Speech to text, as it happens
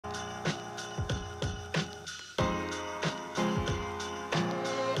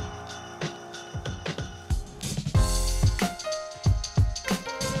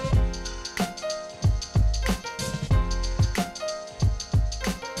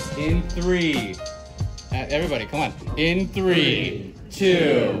In three. Everybody, come on. In three,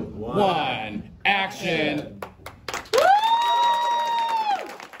 two, one, action.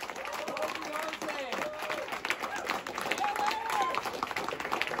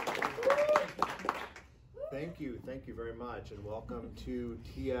 Thank you very much, and welcome to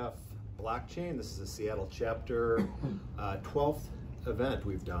TF Blockchain. This is a Seattle chapter 12th event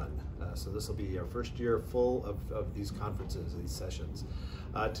we've done. So this will be our first year full of these conferences, these sessions.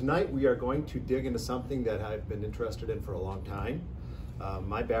 Tonight we are going to dig into something that I've been interested in for a long time.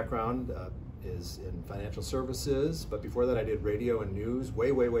 My background is in financial services, but before that I did radio and news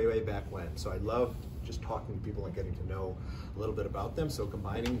way back when. So I love just talking to people and getting to know a little bit about them. So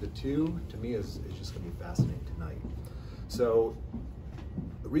combining the two, to me, is just going to be fascinating tonight. So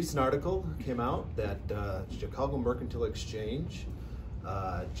a recent article came out that Chicago Mercantile Exchange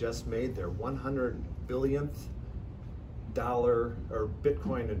just made their 100 billionth dollar or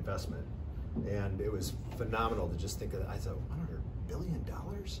Bitcoin investment. And it was phenomenal to just think of that. I thought, $100 billion?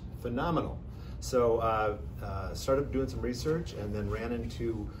 Phenomenal. So started doing some research and then ran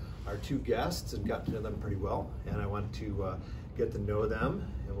into our two guests and got to know them pretty well. And I want to get to know them,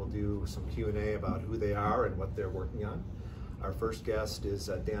 and we'll do some Q&A about who they are and what they're working on. Our first guest is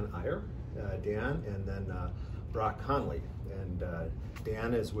Dan Eyre, and then Brock Connelly. And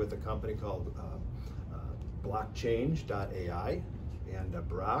Dan is with a company called Blockchange.ai, and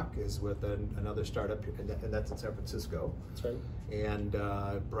Brock is with another startup, and that's in San Francisco. That's right. And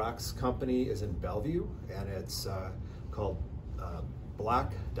Brock's company is in Bellevue, and it's called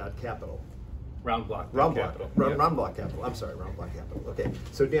Block.capital. Round Block Capital. Round Block Capital. I'm sorry, Round Block Capital. Okay,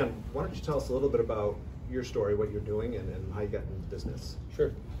 so Dan, why don't you tell us a little bit about your story, what you're doing, and how you got into business?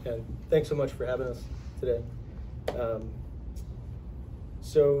 Sure, and thanks so much for having us today.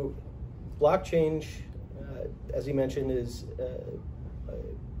 So Blockchange, as you mentioned, is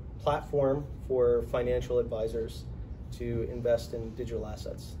a platform for financial advisors to invest in digital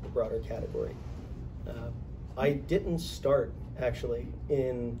assets, the broader category. I didn't start actually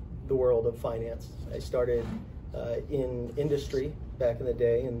in the world of finance. I started in industry back in the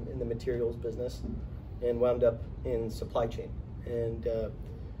day in the materials business and wound up in supply chain. And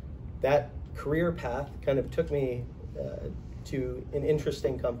that career path kind of took me to an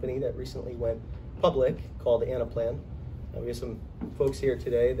interesting company that recently went public called Anaplan. We have some folks here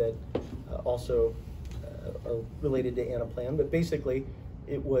today that also are related to Anaplan, but basically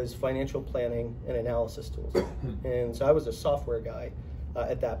it was financial planning and analysis tools. And so I was a software guy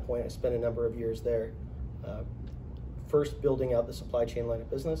at that point. I spent a number of years there, first building out the supply chain line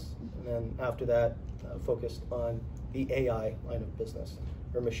of business, and then after that focused on the AI line of business,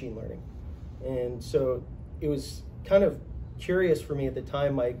 or machine learning. And so it was kind of curious for me at the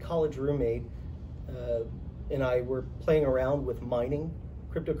time. My college roommate and I were playing around with mining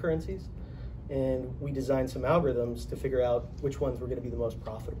cryptocurrencies, and we designed some algorithms to figure out which ones were going to be the most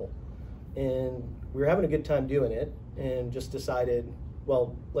profitable. And we were having a good time doing it, and just decided,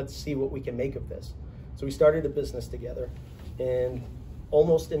 well, let's see what we can make of this. So we started a business together, and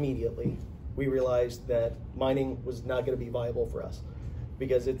almost immediately we realized that mining was not going to be viable for us,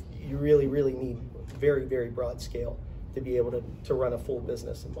 because you really need very broad scale to be able to run a full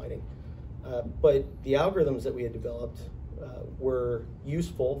business in mining. But the algorithms that we had developed were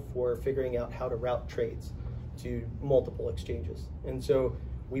useful for figuring out how to route trades to multiple exchanges. And so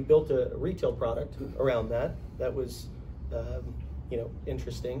we built a retail product around that was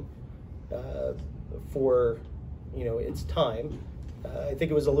interesting for its time. I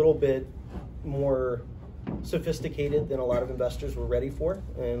think it was a little bit more sophisticated than a lot of investors were ready for.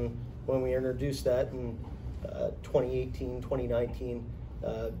 And when we introduced that in 2018, 2019,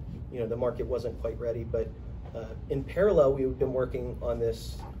 the market wasn't quite ready. But in parallel, we've been working on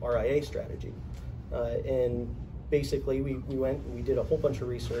this RIA strategy. And basically, we went and we did a whole bunch of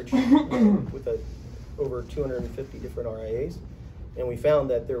research with over 250 different RIAs. And we found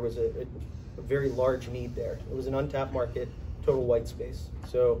that there was a very large need there. It was an untapped market, total white space.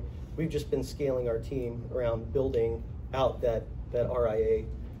 So we've just been scaling our team around building out that RIA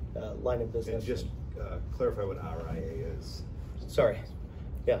line of business. And just clarify what RIA is. Sorry.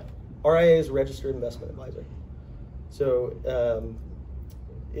 Yeah. RIA is a registered investment advisor. So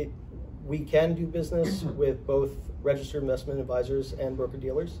we can do business with both registered investment advisors and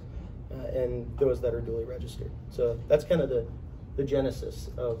broker-dealers, and those that are duly registered. So that's kind of the genesis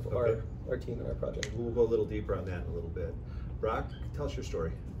of our team and our project. We'll go a little deeper on that in a little bit. Brock, tell us your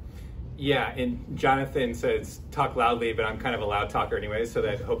story. Yeah, and Jonathan says talk loudly, but I'm kind of a loud talker anyway, so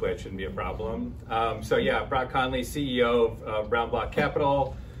that hopefully that shouldn't be a problem. So yeah, Brock Connelly, CEO of Round Block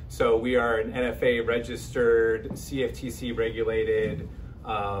Capital. So we are an NFA registered, CFTC regulated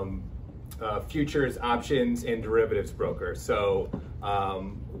futures, options, and derivatives broker. So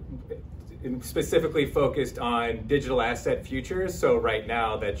specifically focused on digital asset futures. So right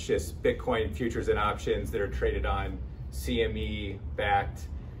now that's just Bitcoin futures and options that are traded on CME backed.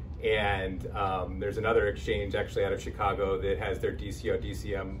 And there's another exchange actually out of Chicago that has their DCO,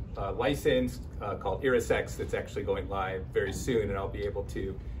 DCM license called Eyre that's actually going live very soon, and I'll be able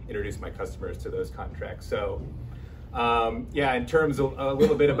to introduce my customers to those contracts. So yeah, in terms of a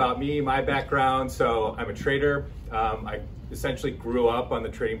little bit about me, my background, so I'm a trader. I essentially grew up on the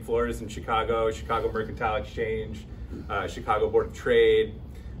trading floors in Chicago, Chicago Mercantile Exchange, Chicago Board of Trade.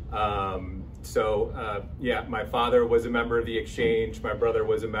 Yeah, my father was a member of the exchange. My brother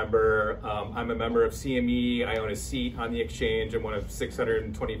was a member. I'm a member of CME. I own a seat on the exchange. I'm one of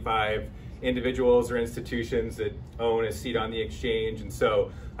 625 individuals or institutions that own a seat on the exchange. And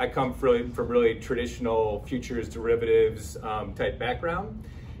so I come from really traditional futures derivatives type background.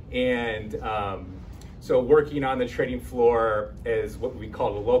 And so working on the trading floor as what we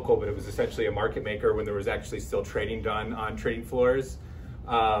called a local, but it was essentially a market maker when there was actually still trading done on trading floors.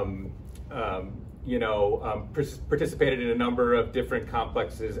 Participated in a number of different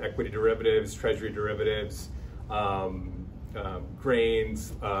complexes, equity derivatives, treasury derivatives,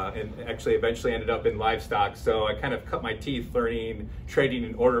 grains, and actually eventually ended up in livestock. So I kind of cut my teeth learning trading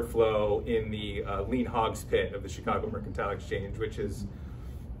and order flow in the lean hogs pit of the Chicago Mercantile Exchange, which is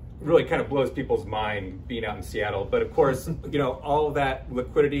really kind of blows people's mind being out in Seattle. But of course, all of that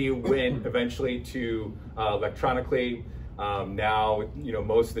liquidity went eventually to electronically. Now,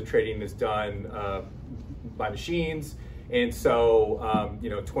 most of the trading is done by machines. And so,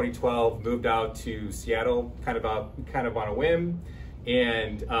 2012 moved out to Seattle kind of on a whim,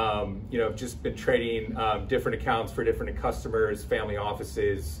 and just been trading different accounts for different customers, family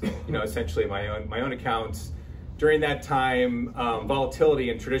offices, essentially my own accounts. During that time, volatility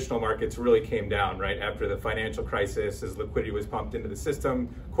in traditional markets really came down, right? After the financial crisis, as liquidity was pumped into the system,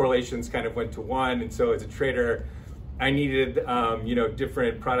 correlations kind of went to one. And so as a trader, I needed,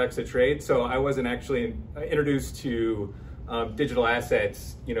 different products to trade. So I wasn't actually introduced to digital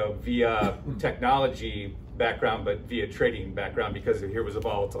assets, via technology background, but via trading background, because here was a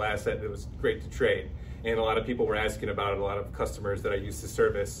volatile asset that was great to trade. And a lot of people were asking about it. A lot of customers that I used to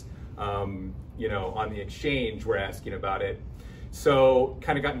service, on the exchange were asking about it. So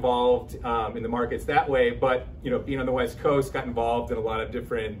kind of got involved in the markets that way. But, being on the West Coast, got involved in a lot of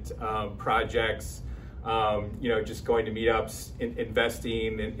different projects. Just going to meetups,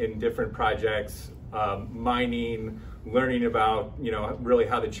 investing in different projects, mining, learning about, really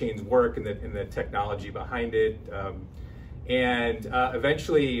how the chains work and the technology behind it.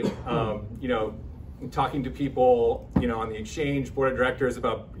 Eventually, talking to people, on the exchange board of directors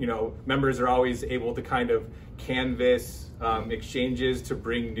about, members are always able to kind of canvas exchanges to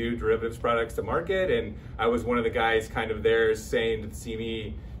bring new derivatives products to market. And I was one of the guys kind of there saying to the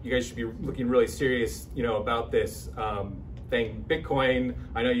CME, you guys should be looking really serious, about this thing, Bitcoin.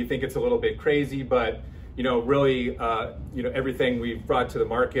 I know you think it's a little bit crazy, but really, everything we've brought to the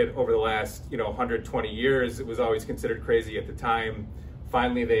market over the last, 120 years, it was always considered crazy at the time.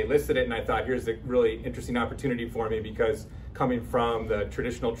 Finally, they listed it, and I thought, here's a really interesting opportunity for me, because coming from the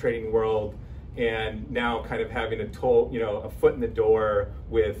traditional trading world and now kind of having a foot in the door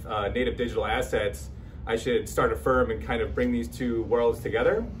with native digital assets, I should start a firm and kind of bring these two worlds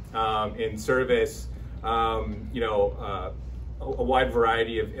together in service, a wide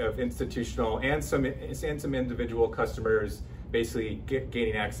variety of institutional and some individual customers, basically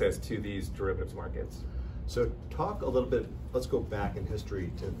gaining access to these derivatives markets. So talk a little bit, let's go back in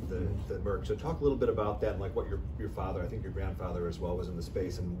history to the Merc. So talk a little bit about that, and like what your father, I think your grandfather as well, was in the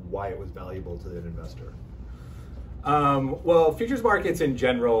space, and why it was valuable to an investor. Well, futures markets in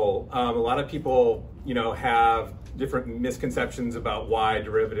general, a lot of people, have different misconceptions about why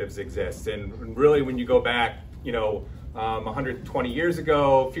derivatives exist. And really, when you go back, 120 years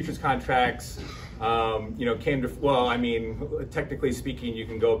ago, futures contracts, came to, well, I mean, technically speaking, you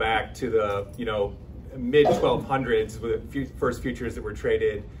can go back to the, mid 1200s with the first futures that were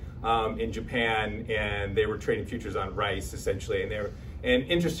traded in Japan, and they were trading futures on rice essentially, and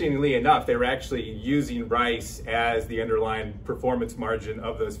interestingly enough, they were actually using rice as the underlying performance margin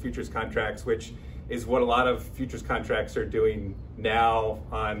of those futures contracts, which is what a lot of futures contracts are doing now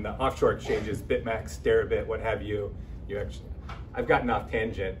on the offshore exchanges, BitMEX, Deribit, what have you. I've gotten off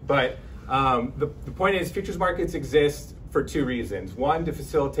tangent, but the point is, futures markets exist for two reasons. One, to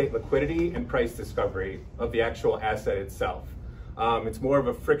facilitate liquidity and price discovery of the actual asset itself. It's more of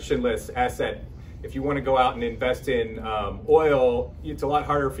a frictionless asset. If you want to go out and invest in oil, it's a lot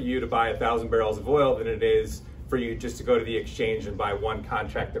harder for you to buy 1,000 barrels of oil than it is for you just to go to the exchange and buy one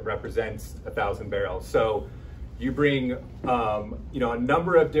contract that represents 1,000 barrels. So you bring a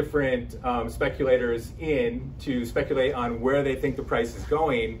number of different speculators in to speculate on where they think the price is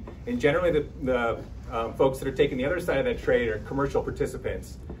going, and generally the folks that are taking the other side of that trade are commercial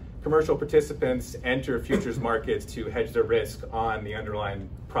participants. Commercial participants enter futures markets to hedge their risk on the underlying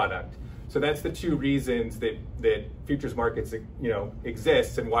product. So that's the two reasons that futures markets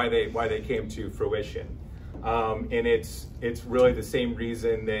exist and why they came to fruition. And it's really the same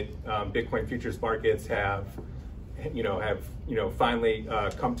reason that Bitcoin futures markets have finally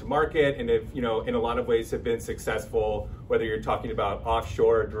come to market, and have in a lot of ways have been successful, whether you're talking about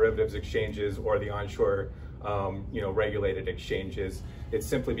offshore derivatives exchanges or the onshore regulated exchanges. It's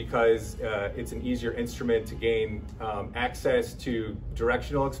simply because it's an easier instrument to gain access to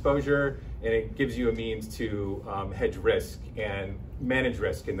directional exposure, and it gives you a means to hedge risk and manage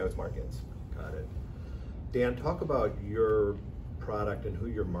risk in those markets. Got it. Dan, talk about your product and who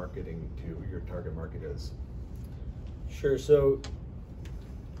you're marketing to, who your target market is. Sure. So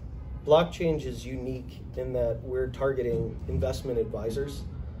Blockchange is unique in that we're targeting investment advisors.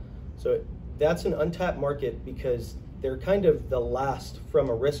 So that's an untapped market because they're kind of the last, from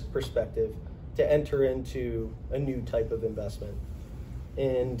a risk perspective, to enter into a new type of investment.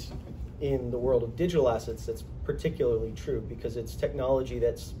 And in the world of digital assets, that's particularly true because it's technology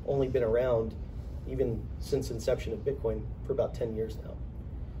that's only been around even since inception of Bitcoin for about 10 years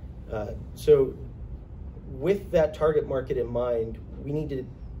now. So with that target market in mind, we need to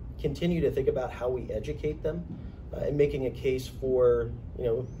continue to think about how we educate them and making a case for,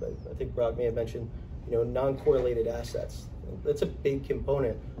 I think Brock may have mentioned, non-correlated assets. That's a big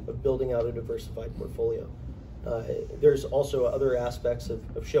component of building out a diversified portfolio. There's also other aspects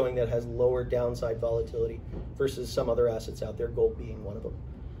of showing that it has lower downside volatility versus some other assets out there, gold being one of them.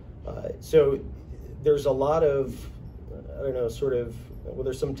 So there's a lot of,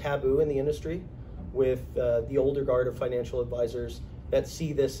 there's some taboo in the industry with the older guard of financial advisors that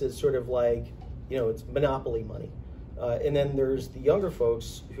see this as sort of like, it's monopoly money. And then there's the younger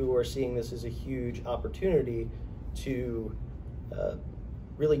folks who are seeing this as a huge opportunity to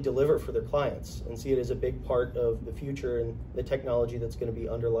really deliver for their clients and see it as a big part of the future and the technology that's going to be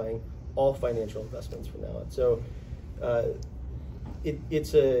underlying all financial investments from now on. So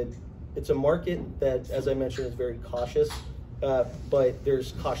it's a market that, as I mentioned, is very cautious, but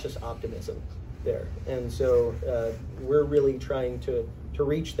there's cautious optimism there. And so we're really trying to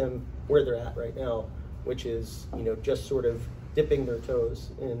reach them where they're at right now, which is, just sort of dipping their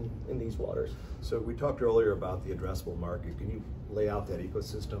toes in these waters. So we talked earlier about the addressable market. Can you lay out that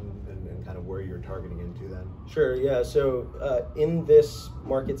ecosystem and kind of where you're targeting into then? Sure, yeah. So in this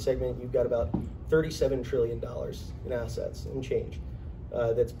market segment, you've got about $37 trillion in assets and change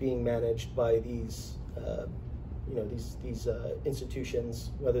that's being managed by these, these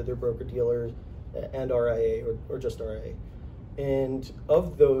institutions, whether they're broker-dealers and RIA or just RIA. And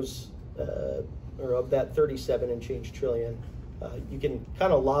of those, or of that 37 and change trillion, you can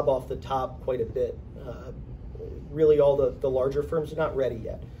kind of lob off the top quite a bit. Really all the larger firms are not ready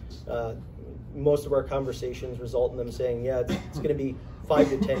yet. Most of our conversations result in them saying, yeah, it's going to be 5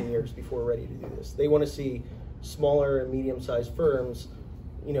 to 10 years before we're ready to do this. They want to see smaller and medium-sized firms,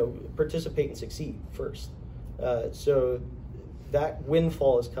 participate and succeed first. So that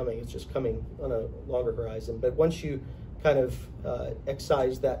windfall is coming. It's just coming on a longer horizon. But once you kind of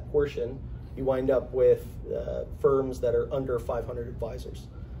excise that portion, you wind up with firms that are under 500 advisors.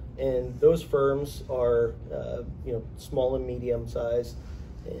 And those firms are small and medium size,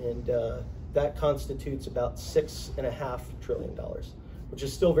 and that constitutes about $6.5 trillion, which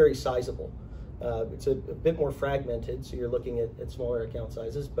is still very sizable. It's a bit more fragmented, so you're looking at smaller account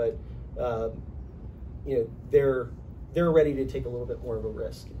sizes, but they're ready to take a little bit more of a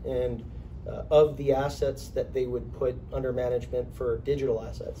risk. And of the assets that they would put under management for digital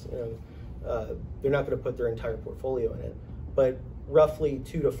assets, they're not going to put their entire portfolio in it, but roughly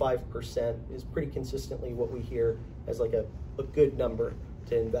 2 to 5% is pretty consistently what we hear as like a good number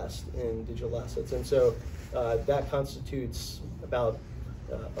to invest in digital assets. And so that constitutes about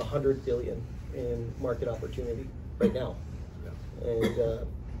 100 billion in market opportunity right now. Yeah. And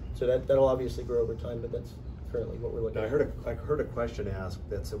so that'll obviously grow over time, but that's currently what we're looking at. I heard a question asked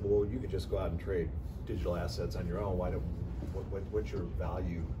that said, well, you could just go out and trade digital assets on your own. What's your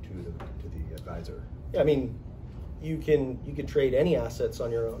value to the advisor? Yeah, I mean, you can trade any assets on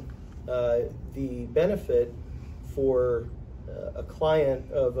your own. The benefit for a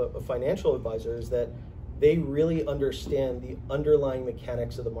client of a financial advisor is that they really understand the underlying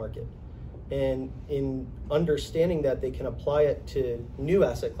mechanics of the market. And in understanding that, they can apply it to new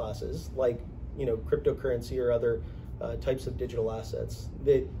asset classes like cryptocurrency or other types of digital assets.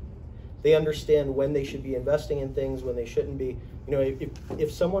 They understand when they should be investing in things, when they shouldn't be.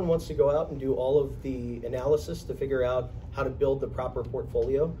 If someone wants to go out and do all of the analysis to figure out how to build the proper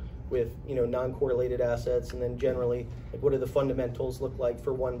portfolio with non-correlated assets, and then generally what do the fundamentals look like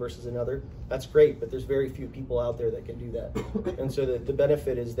for one versus another, that's great, but there's very few people out there that can do that. And so the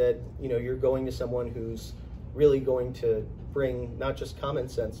benefit is that you're going to someone who's really going to bring not just common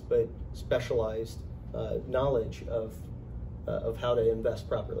sense but specialized knowledge of how to invest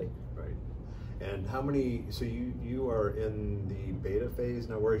properly. Right. And how many, so you are in the beta phase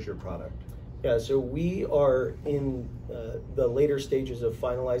now. Where is your product? Yeah, so we are in the later stages of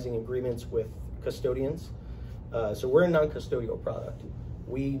finalizing agreements with custodians. So we're a non-custodial product.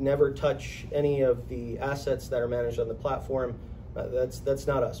 We never touch any of the assets that are managed on the platform. That's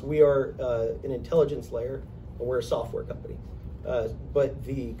not us. We are an intelligence layer, and we're a software company. But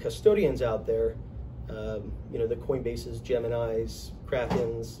the custodians out there, the Coinbases, Geminis,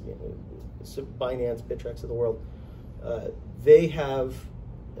 Krakens, Binance, Bittrex of the world, they have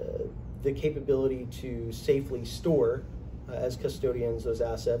the capability to safely store as custodians those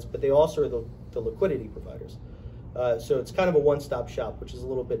assets, but they also are the liquidity providers. So it's kind of a one-stop shop, which is a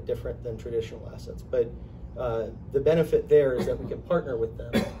little bit different than traditional assets. But the benefit there is that we can partner with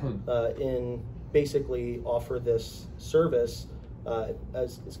them in basically offer this service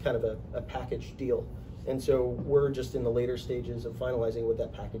as kind of a package deal. And so we're just in the later stages of finalizing what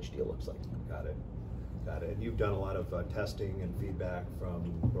that package deal looks like. Got it. Got it. And you've done a lot of testing and feedback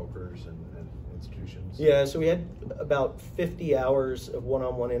from brokers and institutions. Yeah, so we had about 50 hours of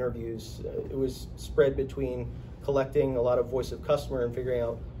one-on-one interviews. It was spread between collecting a lot of voice of customer and figuring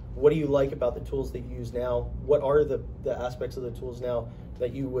out what do you like about the tools that you use now? What are the aspects of the tools now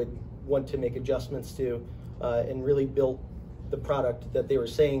that you would want to make adjustments to, and really built the product that they were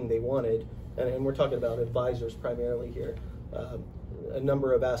saying they wanted. And we're talking about advisors primarily here, a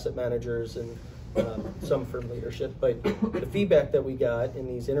number of asset managers and some firm leadership. But the feedback that we got in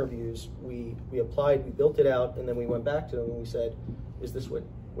these interviews, we applied, we built it out, and then we went back to them and we said, is this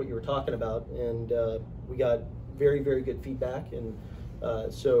what you were talking about? And we got very, very good feedback.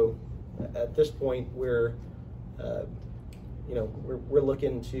 And so at this point, we're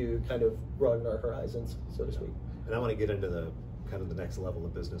looking to kind of broaden our horizons, so to speak. And I want to get into the kind of the next level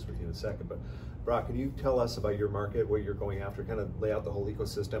of business with you in a second, but Brock, can you tell us about your market, what you're going after, kind of lay out the whole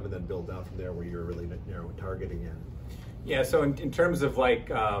ecosystem and then build down from there where you're really targeting in? Yeah, so in terms of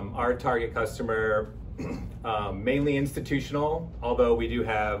our target customer, mainly institutional, although we do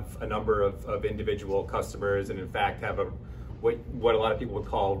have a number of individual customers, and in fact have what a lot of people would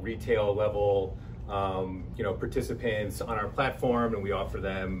call retail level participants on our platform, and we offer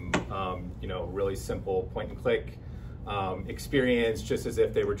them really simple point and click experience, just as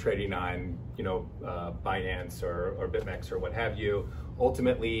if they were trading on Binance or BitMEX or what have you.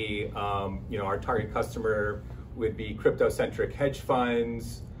 Ultimately, our target customer would be crypto-centric hedge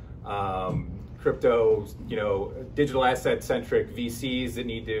funds, crypto, digital asset-centric VCs that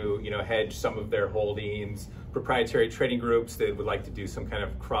need to, hedge some of their holdings, proprietary trading groups that would like to do some kind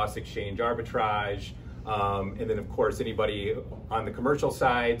of cross-exchange arbitrage, and then of course anybody on the commercial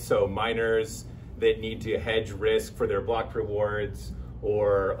side, so miners that need to hedge risk for their block rewards,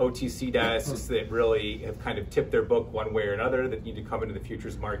 or OTC desks that really have kind of tipped their book one way or another that need to come into the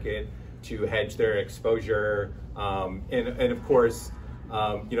futures market to hedge their exposure, and of course,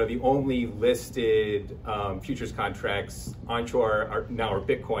 the only listed futures contracts onshore are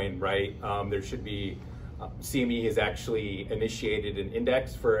Bitcoin, right? There should be, CME has actually initiated an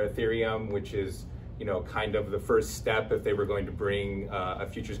index for Ethereum, which is, kind of the first step if they were going to bring a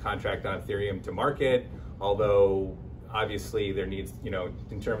futures contract on Ethereum to market. Although, obviously, there needs,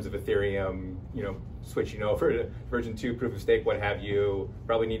 in terms of Ethereum, switching over to version 2, proof of stake, what have you,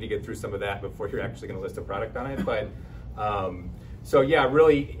 probably need to get through some of that before you're actually going to list a product on it. But so yeah,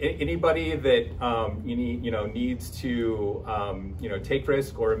 really anybody that needs to take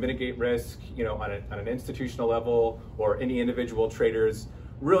risk or mitigate risk, on an institutional level, or any individual traders.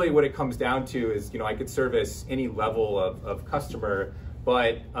 Really, what it comes down to is, I could service any level of customer,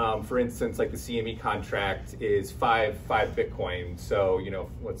 but for instance, like the CME contract is 5 Bitcoin. So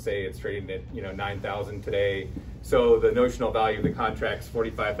let's say it's trading at 9,000 today. So the notional value of the contract is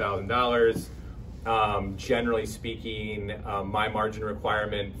 $45,000. Generally speaking, my margin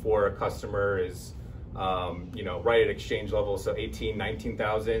requirement for a customer is, right at exchange level, so 18,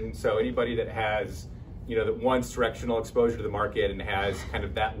 19,000. So anybody that has, that wants directional exposure to the market and has kind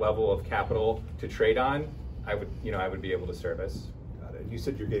of that level of capital to trade on, I would be able to service. Got it. You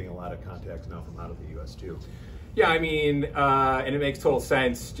said you're getting a lot of contacts now from out of the U.S. too. Yeah, I mean, and it makes total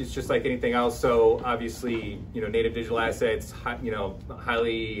sense. Just like anything else. So obviously, native digital assets,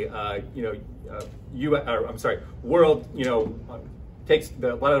 highly, world, takes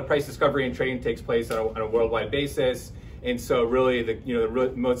a lot of the price discovery and trading takes place on a worldwide basis. And so really,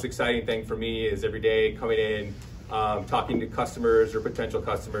 the most exciting thing for me is every day coming in, talking to customers or potential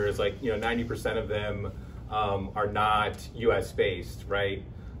customers. Like 90% of them are not U.S. based, right?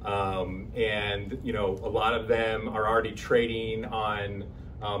 And a lot of them are already trading on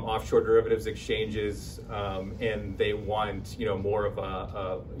offshore derivatives exchanges, and they want more of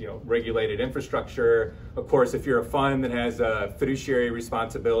a regulated infrastructure. Of course, if you're a fund that has a fiduciary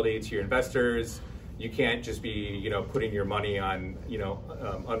responsibility to your investors, you can't just be putting your money on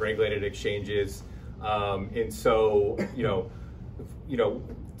unregulated exchanges, and so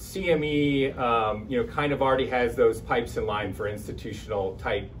CME, kind of already has those pipes in line for institutional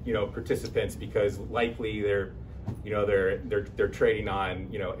type, participants, because likely they're trading on,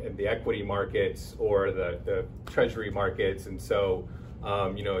 the equity markets or the treasury markets, and so,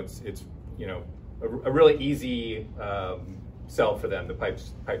 it's a really easy sell for them. The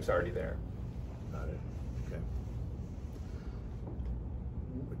pipe's already there. Got it. Okay.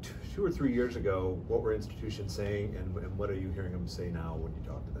 2 or 3 years ago, what were institutions saying, and what are you hearing them say now when you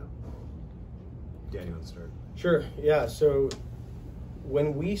talk to them? Dan, you want to start? Sure. Yeah. So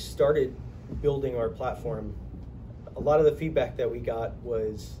when we started building our platform, a lot of the feedback that we got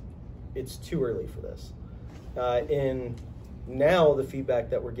was, it's too early for this. And now the feedback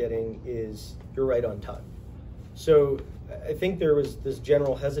that we're getting is, you're right on time. So I think there was this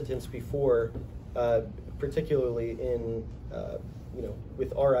general hesitance before, particularly in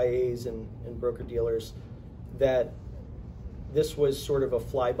with RIAs and broker dealers, that this was sort of a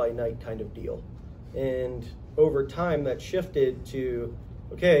fly-by-night kind of deal. And over time that shifted to,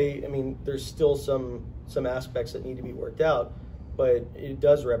 okay, I mean, there's still some aspects that need to be worked out, but it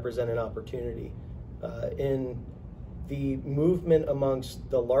does represent an opportunity. In the movement amongst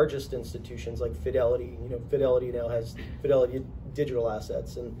the largest institutions like Fidelity, Fidelity now has Fidelity Digital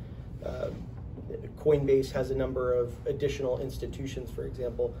Assets, and Coinbase has a number of additional institutions, for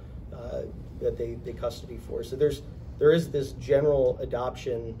example, that they custody for. So there is this general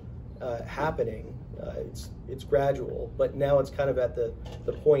adoption happening. It's gradual, but now it's kind of at the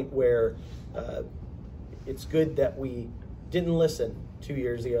point where it's good that we didn't listen 2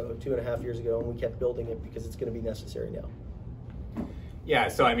 years ago, 2.5 years ago, and we kept building it, because it's going to be necessary now. Yeah,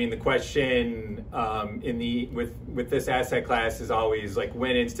 so I mean, the question with this asset class is always like,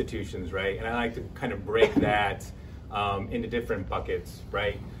 when institutions, right? And I like to kind of break that into different buckets,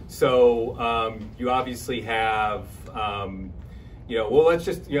 right? So you obviously have, well, let's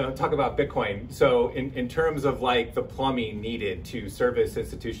just talk about Bitcoin. So in terms of like the plumbing needed to service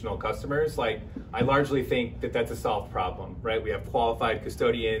institutional customers, like I largely think that that's a solved problem, right? We have qualified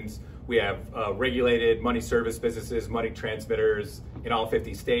custodians. We have regulated money service businesses, money transmitters in all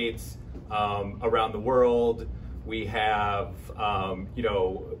 50 states around the world. We have,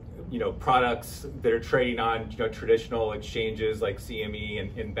 products that are trading on, traditional exchanges like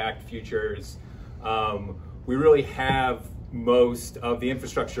CME and backed futures. We really have most of the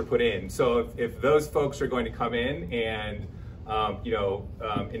infrastructure put in. So if those folks are going to come in and,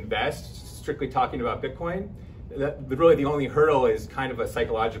 invest, strictly talking about Bitcoin, really the only hurdle is kind of a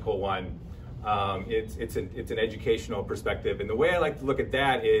psychological one. It's an educational perspective. And the way I like to look at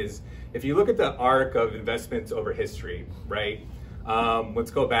that is, if you look at the arc of investments over history, right?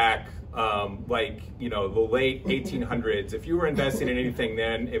 Let's go back, the late 1800s. If you were investing in anything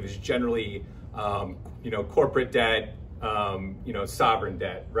then, it was generally, corporate debt, sovereign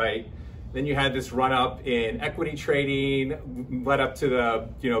debt, right? Then you had this run up in equity trading, led up to the,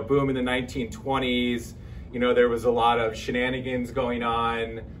 boom in the 1920s. There was a lot of shenanigans going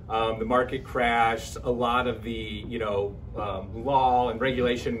on. The market crashed. A lot of the, law and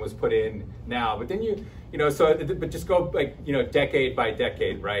regulation was put in now. But then but just go like, decade by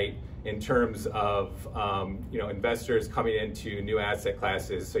decade, right? In terms of, investors coming into new asset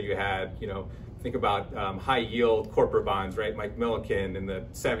classes. So you had, think about high yield corporate bonds, right? Mike Milliken in the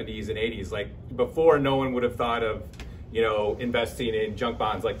 70s and 80s. Like before, no one would have thought of, investing in junk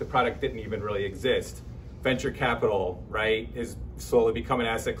bonds. Like the product didn't even really exist. Venture capital, right, is slowly become an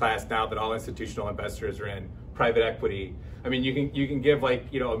asset class now that all institutional investors are in. Private equity. I mean, you can give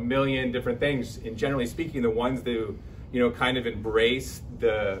like, a million different things. And generally speaking, the ones that, kind of embrace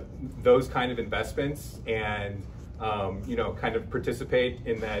those kind of investments and, kind of participate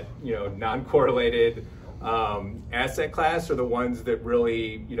in that, non-correlated asset class are the ones that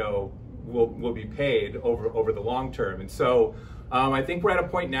really, will be paid over the long term. And so I think we're at a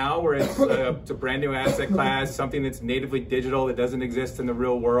point now where it's a brand new asset class, something that's natively digital that doesn't exist in the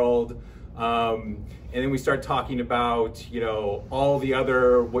real world. And then we start talking about, all the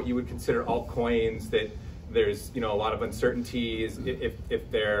other, what you would consider altcoins that there's, a lot of uncertainties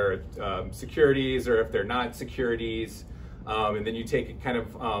if they're securities or if they're not securities. And then you take it kind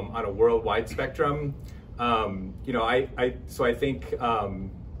of on a worldwide spectrum. So I think,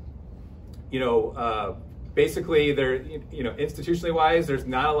 basically there, institutionally wise, there's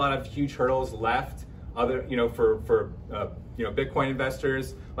not a lot of huge hurdles left for Bitcoin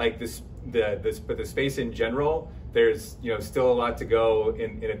investors like this, but the space in general, there's, still a lot to go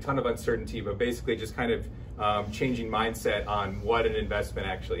in a ton of uncertainty, but basically just kind of changing mindset on what an investment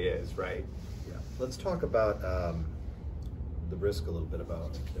actually is, right? Yeah. Let's talk about the risk a little bit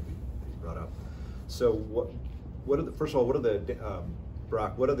about that we brought up. So what are the, first of all, what are the,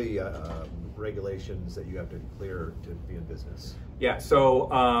 Brock, what are the regulations that you have to clear to be in business? Yeah, so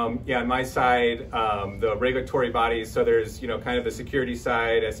on my side, the regulatory bodies, so there's, kind of the security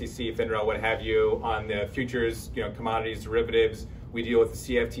side, SEC, FINRA, what have you. On the futures, commodities, derivatives, we deal with the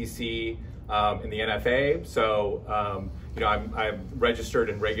CFTC and the NFA. So, I'm registered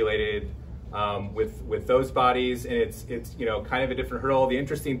and regulated with those bodies, and it's kind of a different hurdle. The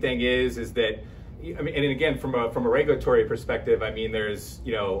interesting thing is that, and again, from a regulatory perspective, there's,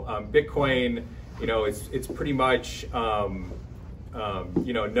 Bitcoin, it's pretty much,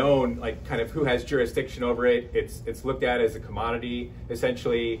 known, like kind of who has jurisdiction over it. It's looked at as a commodity,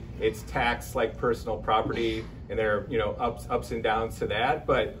 essentially. It's taxed like personal property, and there are, ups and downs to that.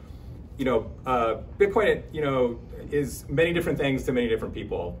 But, Bitcoin, is many different things to many different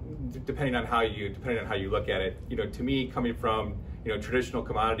people, depending on how you look at it. To me, coming from, traditional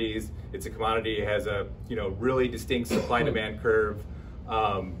commodities, it's a commodity, it has a, really distinct supply-demand curve.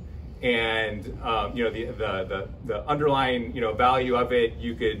 The underlying, value of it,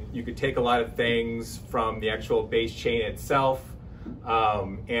 you could take a lot of things from the actual base chain itself,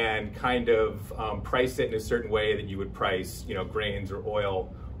 and kind of price it in a certain way that you would price, grains or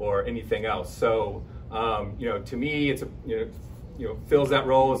oil or anything else. So, to me, it's fills that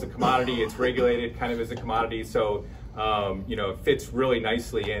role as a commodity. It's regulated kind of as a commodity. So, it fits really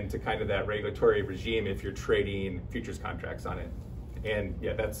nicely into kind of that regulatory regime if you're trading futures contracts on it. And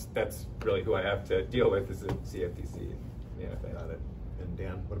yeah, that's really who I have to deal with is the CFTC and the NFA. Got it. And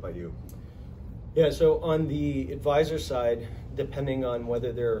Dan, what about you? Yeah, so on the advisor side, depending on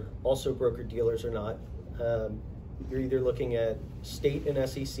whether they're also broker-dealers or not, you're either looking at state and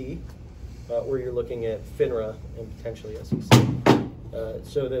SEC, or you're looking at FINRA and potentially SEC.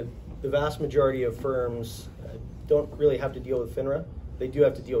 So the vast majority of firms don't really have to deal with FINRA. They do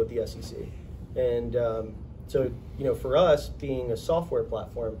have to deal with the SEC. And so, for us, being a software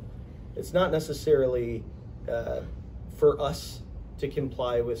platform, it's not necessarily for us to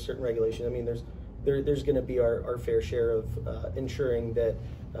comply with certain regulations. There's going to be our fair share of ensuring that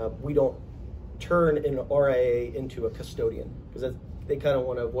we don't turn an RIA into a custodian, because they kind of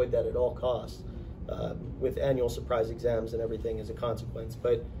want to avoid that at all costs, with annual surprise exams and everything as a consequence.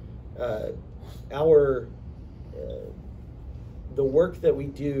 But the work that we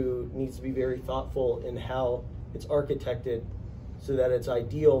do needs to be very thoughtful in how it's architected so that it's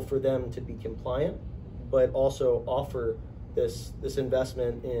ideal for them to be compliant, but also offer this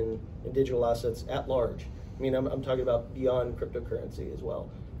investment in digital assets at large. I'm talking about beyond cryptocurrency as well,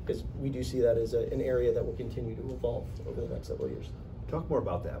 because we do see that as an area that will continue to evolve over the next several years. Talk more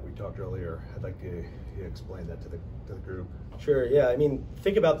about that. We talked earlier. I'd like you to explain that to the group. Sure, yeah.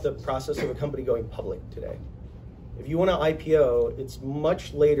 Think about the process of a company going public today. If you want to IPO, it's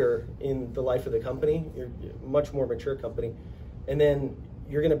much later in the life of the company. You're a much more mature company. And then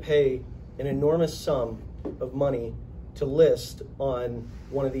you're going to pay an enormous sum of money to list on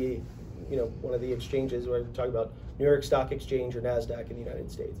one of the exchanges, where we're talking about New York Stock Exchange or NASDAQ in the United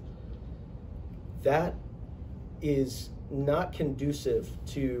States. That is not conducive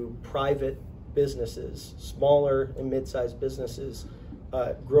to private businesses, smaller and mid-sized businesses,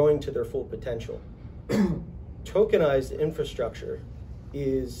 growing to their full potential. Tokenized infrastructure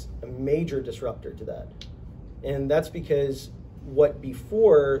is a major disruptor to that. And that's because what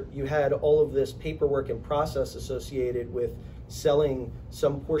before you had all of this paperwork and process associated with selling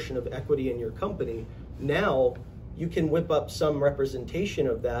some portion of equity in your company, now you can whip up some representation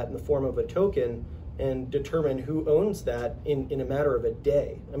of that in the form of a token and determine who owns that in a matter of a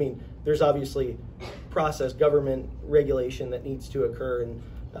day. There's obviously process, government regulation that needs to occur, and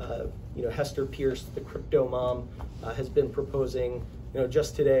Hester Pierce, the crypto mom, has been proposing,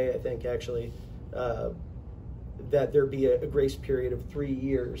 just today, I think actually, that there be a grace period of 3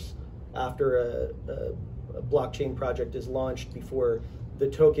 years after a blockchain project is launched before the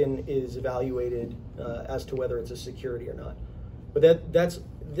token is evaluated as to whether it's a security or not. But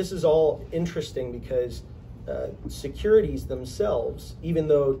this is all interesting because securities themselves, even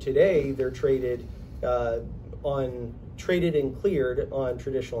though today they're traded and cleared on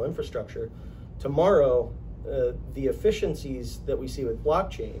traditional infrastructure, tomorrow the efficiencies that we see with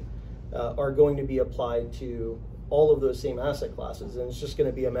blockchain are going to be applied to all of those same asset classes, and it's just going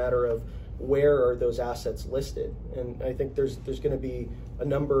to be a matter of where are those assets listed. And I think there's going to be a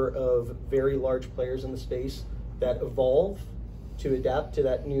number of very large players in the space that evolve to adapt to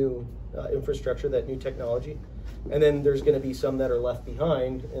that new infrastructure, that new technology, and then there's going to be some that are left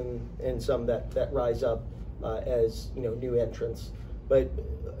behind, and some that rise up as new entrants. But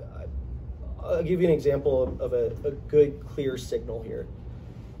I'll give you an example of a good, clear signal here.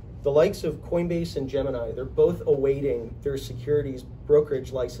 The likes of Coinbase and Gemini, they're both awaiting their securities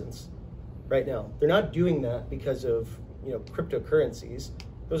brokerage license right now. They're not doing that because of cryptocurrencies.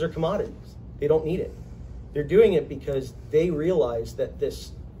 Those are commodities. They don't need it. They're doing it because they realize that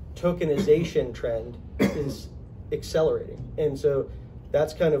this tokenization trend is accelerating. And so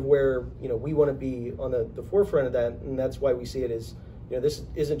that's kind of where we want to be on the forefront of that, and that's why we see it as this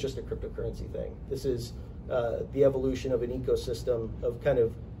isn't just a cryptocurrency thing. This is the evolution of an ecosystem of kind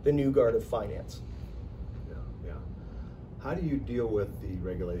of the new guard of finance. Yeah. How do you deal with the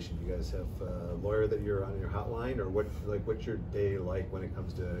regulation? Do you guys have a lawyer that you're on your hotline, or what's your day like when it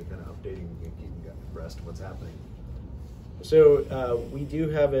comes to kind of updating and keeping abreast of what's happening? So we do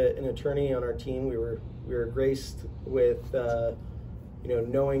have an attorney on our team. We were graced with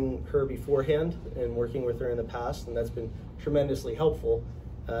knowing her beforehand and working with her in the past, and that's been tremendously helpful.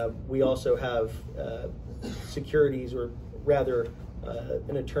 We also have securities, or rather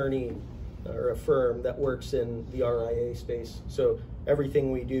an attorney or a firm that works in the RIA space. So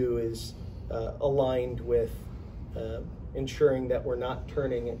everything we do is aligned with ensuring that we're not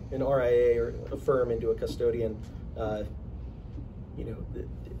turning an RIA or a firm into a custodian,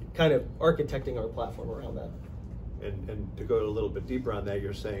 kind of architecting our platform around that. And to go a little bit deeper on that,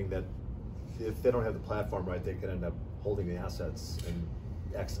 you're saying that if they don't have the platform right, they can end up holding the assets and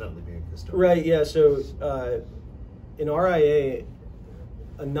accidentally being a custodian. Right, yeah, so an RIA,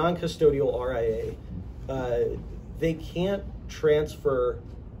 a non-custodial RIA, they can't transfer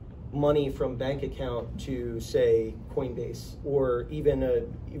money from bank account to, say, Coinbase, or even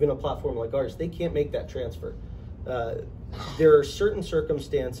a platform like ours. They can't make that transfer. There are certain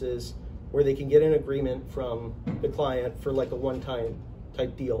circumstances where they can get an agreement from the client for like a one-time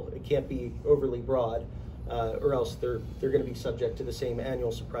type deal. It can't be overly broad, or else they're going to be subject to the same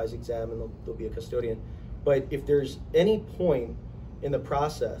annual surprise exam, and they'll be a custodian. But if there's any point in the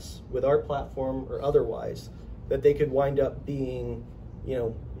process with our platform or otherwise that they could wind up being,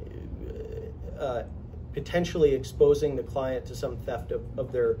 potentially exposing the client to some theft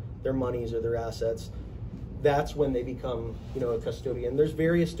of their monies or their assets, that's when they become, a custodian. There's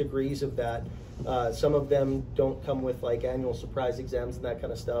various degrees of that. Some of them don't come with like annual surprise exams and that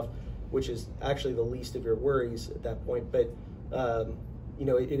kind of stuff, which is actually the least of your worries at that point. But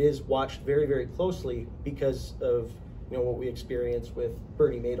it is watched very, very closely because of what we experienced with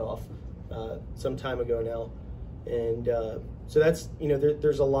Bernie Madoff some time ago now, and so that's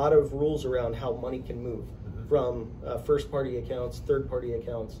there's a lot of rules around how money can move from first-party accounts, third-party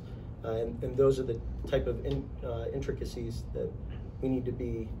accounts. And those are the type of intricacies that we need to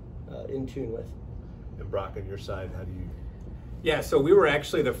be in tune with. And Brock, on your side, how do you? Yeah, so we were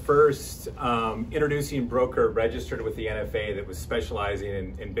actually the first introducing broker registered with the NFA that was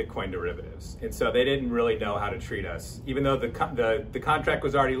specializing in Bitcoin derivatives. And so they didn't really know how to treat us. Even though the contract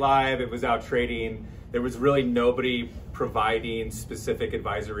was already live, it was out trading, there was really nobody providing specific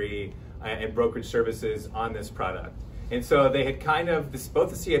advisory and brokerage services on this product. And so they had kind of, both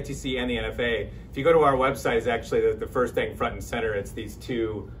the CFTC and the NFA, if you go to our website, is actually the first thing front and center. It's these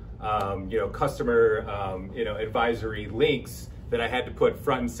two, customer, advisory links that I had to put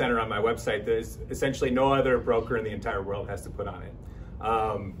front and center on my website that is essentially no other broker in the entire world has to put on it.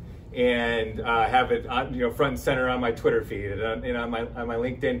 And have it, front and center on my Twitter feed and on my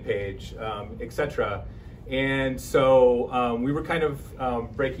LinkedIn page, etc. And so we were kind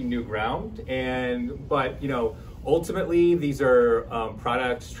of breaking new ground, but ultimately, these are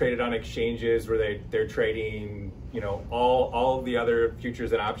products traded on exchanges where they're trading, all of the other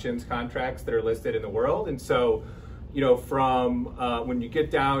futures and options contracts that are listed in the world. And so, from when you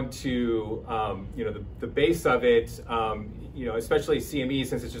get down to, the base of it, especially CME,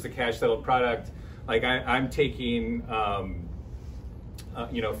 since it's just a cash settled product, like I'm taking,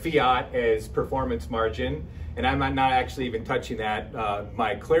 fiat as performance margin, and I'm not actually even touching that.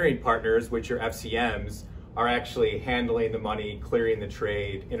 My clearing partners, which are FCMs, are actually handling the money, clearing the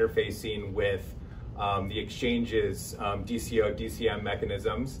trade, interfacing with the exchange's DCO, DCM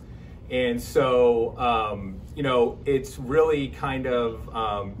mechanisms. And so, it's really kind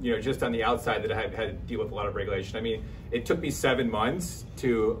of, just on the outside that I've had to deal with a lot of regulation. I mean, it took me 7 months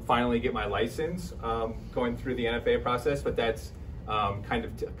to finally get my license going through the NFA process, but that's kind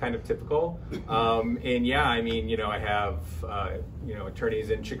of typical. And yeah, I mean, I have, attorneys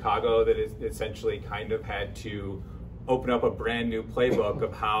in Chicago that is essentially kind of had to open up a brand new playbook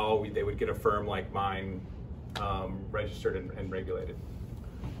of how they would get a firm like mine registered and regulated.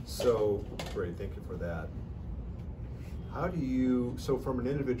 So, great, thank you for that. How do you, so from an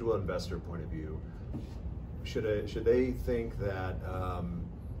individual investor point of view, should they think that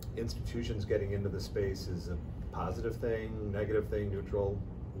institutions getting into the space is a positive thing, negative thing, neutral?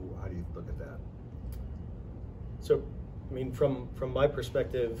 How do you look at that? So, I mean, from my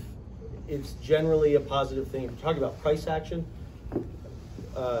perspective, it's generally a positive thing. If you're talking about price action,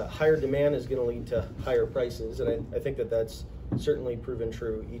 higher demand is going to lead to higher prices, and I think that that's certainly proven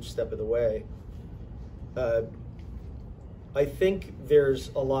true each step of the way. I think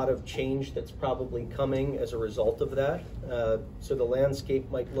there's a lot of change that's probably coming as a result of that. So the landscape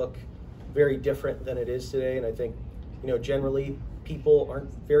might look very different than it is today, and I think, generally people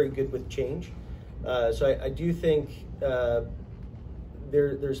aren't very good with change. So I do think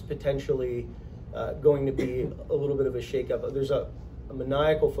there's potentially going to be a little bit of a shakeup. There's a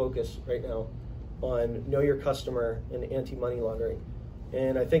maniacal focus right now on know your customer and anti-money laundering.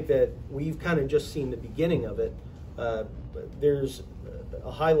 And I think that we've kind of just seen the beginning of it. There's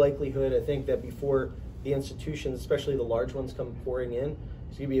a high likelihood, I think, that before the institutions, especially the large ones, come pouring in,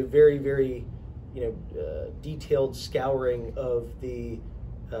 it's going to be a very, very detailed scouring of the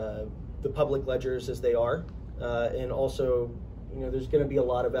public ledgers as they are. And also, there's going to be a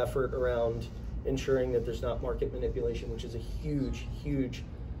lot of effort around ensuring that there's not market manipulation, which is a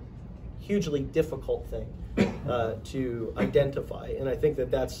hugely difficult thing to identify. And I think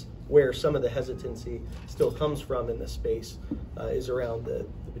that that's where some of the hesitancy still comes from in this space, is around the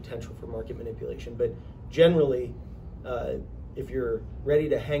potential for market manipulation. But generally, if you're ready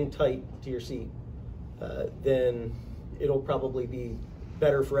to hang tight to your seat, then it'll probably be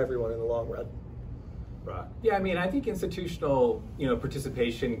better for everyone in the long run. Right. Yeah, I mean, I think institutional,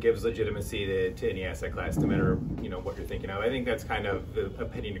 participation gives legitimacy to any asset class, no matter, what you're thinking of. I think that's kind of the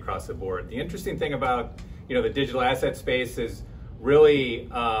opinion across the board. The interesting thing about, the digital asset space is really,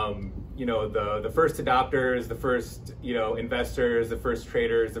 the first adopters, the first, investors, the first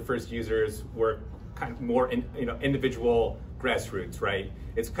traders, the first users were kind of more, individual grassroots, right?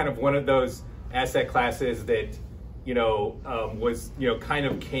 It's kind of one of those asset classes that was, kind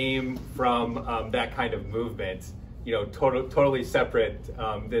of came from that kind of movement, totally separate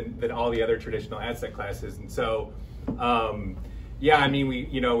than all the other traditional asset classes. And so, yeah, I mean,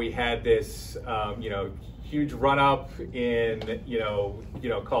 we had this, huge run up in,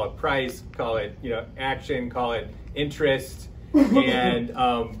 call it price, call it, action, call it interest. And,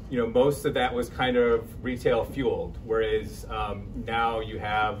 most of that was kind of retail fueled, whereas now you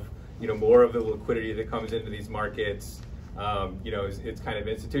have, more of the liquidity that comes into these markets, it's kind of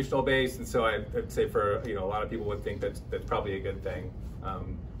institutional based. And so I'd say for, a lot of people would think that's probably a good thing.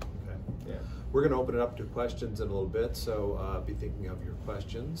 Okay. Yeah. We're going to open it up to questions in a little bit, so be thinking of your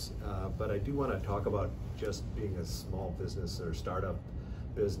questions. But I do want to talk about just being a small business or startup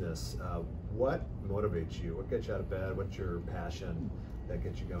business. What motivates you? What gets you out of bed? What's your passion that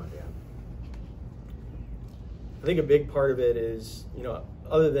gets you going, Dan? I think a big part of it is,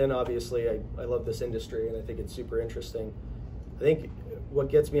 other than obviously I love this industry and I think it's super interesting, I think what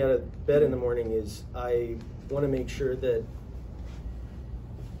gets me out of bed in the morning is I want to make sure that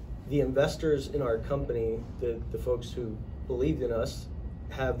the investors in our company, the folks who believed in us,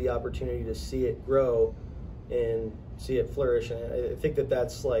 have the opportunity to see it grow and see it flourish. And I think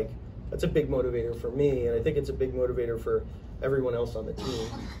that's a big motivator for me, and I think it's a big motivator for everyone else on the team.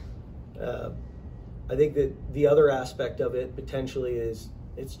 I think that the other aspect of it potentially is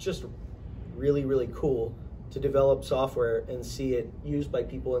it's just really, really cool to develop software and see it used by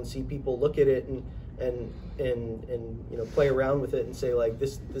people and see people look at it and play around with it and say, like,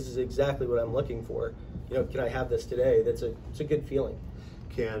 this is exactly what I'm looking for. Can I have this today? It's a good feeling.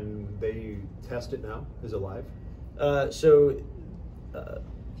 Can they test it now? Is it live?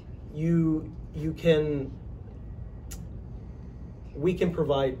 We can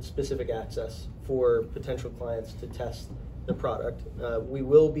provide specific access for potential clients to test the product. We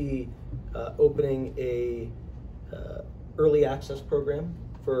will be opening a early access program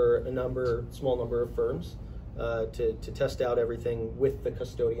for a small number of firms to test out everything with the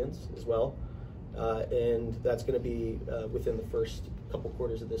custodians as well. And that's going to be within the first couple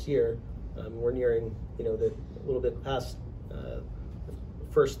quarters of this year. We're nearing, a little bit past the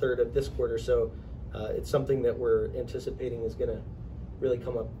first third of this quarter, so it's something that we're anticipating is going to really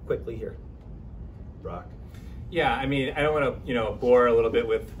come up quickly here. Brock? Yeah, I mean, I don't want to, bore a little bit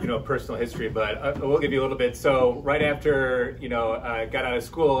with, personal history, but I will give you a little bit. So right after, I got out of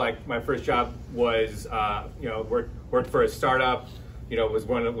school, my first job was, worked for a startup. Was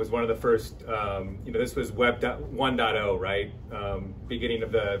one of the first. This was Web 1.0, right? Beginning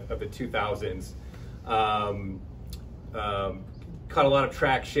of the 2000s. Caught a lot of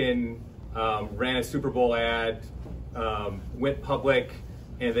traction. Ran a Super Bowl ad. Went public,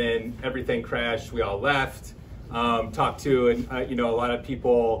 and then everything crashed. We all left. Talked to a lot of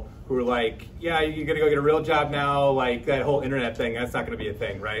people who were like, "Yeah, you're gonna go get a real job now." Like that whole internet thing, that's not gonna be a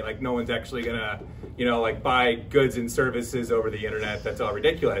thing, right? Like no one's actually gonna, buy goods and services over the internet. That's all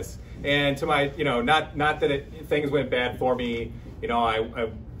ridiculous. And to my, not that things went bad for me. I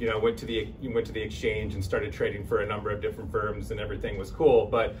went to the exchange and started trading for a number of different firms, and everything was cool.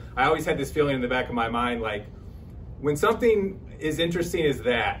 But I always had this feeling in the back of my mind, like when something as interesting as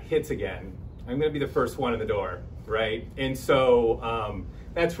that hits again, I'm going to be the first one in the door, right? And so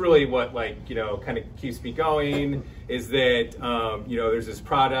that's really what kind of keeps me going, is that there's this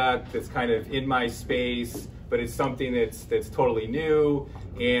product that's kind of in my space, but it's something that's totally new,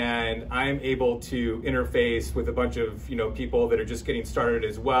 and I'm able to interface with a bunch of people that are just getting started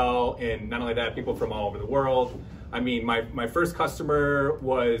as well, and not only that, people from all over the world. I mean, my first customer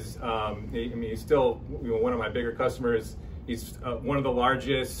was, he's still one of my bigger customers. He's one of the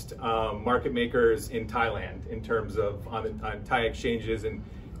largest market makers in Thailand in terms of on Thai exchanges and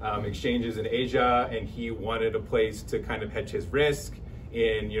exchanges in Asia, and he wanted a place to kind of hedge his risk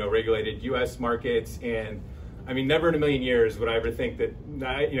in regulated U.S. markets. And I mean, never in a million years would I ever think that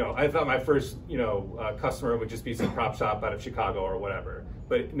I thought my first customer would just be some prop shop out of Chicago or whatever.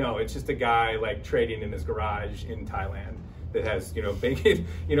 But no, it's just a guy trading in his garage in Thailand that has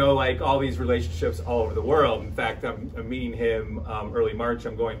all these relationships all over the world. In fact, I'm meeting him early March.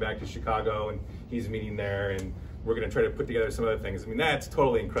 I'm going back to Chicago, and he's meeting there, and we're going to try to put together some other things. I mean, that's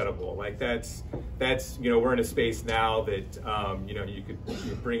totally incredible. That's we're in a space now that you could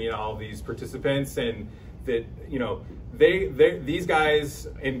bring in all these participants, and that these guys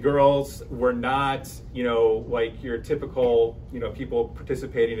and girls were not like your typical people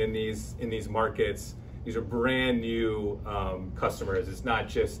participating in these markets. These are brand new customers. It's not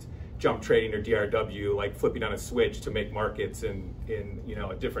just jump trading or DRW, like flipping on a switch to make markets in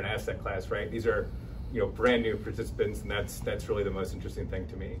a different asset class, right? These are brand new participants, and that's really the most interesting thing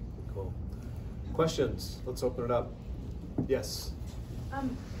to me. Cool. Questions? Let's open it up. Yes.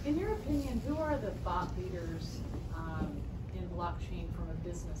 In your opinion, who are the thought leaders in blockchain from a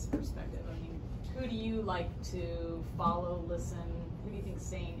business perspective? I mean, who do you like to follow, listen? Who do you think is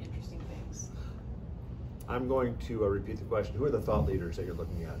saying interesting things? I'm going to repeat the question. Who are the thought leaders that you're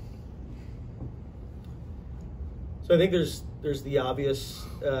looking at? So I think there's the obvious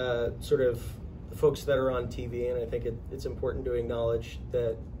sort of folks that are on TV, and I think it's important to acknowledge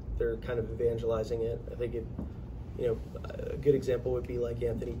that they're kind of evangelizing it. I think a good example would be like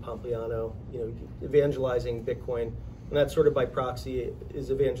Anthony Pompliano, evangelizing Bitcoin, and that sort of by proxy is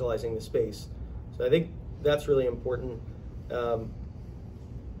evangelizing the space. So I think that's really important.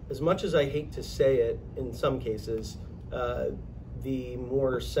 As much as I hate to say it, in some cases, the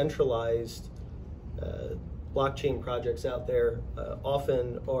more centralized blockchain projects out there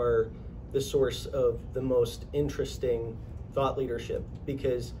often are the source of the most interesting thought leadership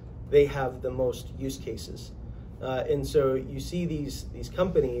because they have the most use cases. And so you see these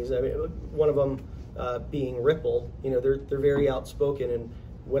companies, I mean, one of them being Ripple, they're very outspoken, and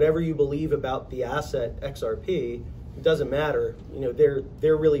whatever you believe about the asset XRP, it doesn't matter.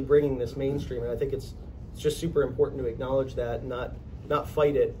 They're really bringing this mainstream, and I think it's just super important to acknowledge that and not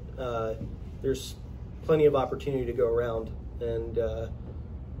fight it. There's plenty of opportunity to go around, and I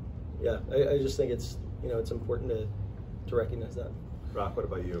just think it's it's important to recognize that. Rock, what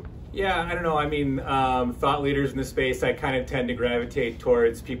about you? Yeah, I don't know. I mean, thought leaders in the space, I kind of tend to gravitate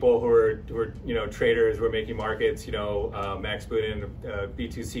towards people who are traders who are making markets. Max Boudin,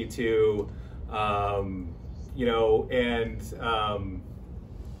 B2C2.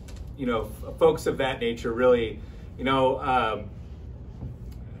 Folks of that nature really,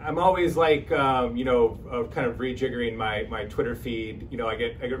 I'm always like, kind of rejiggering my Twitter feed. I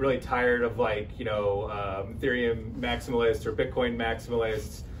get really tired of Ethereum maximalists or Bitcoin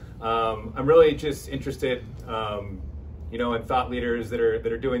maximalists. I'm really just interested, and thought leaders that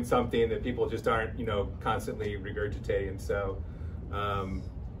are doing something that people just aren't, constantly regurgitating. So, I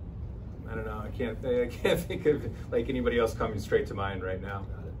don't know. I can't think of like anybody else coming straight to mind right now.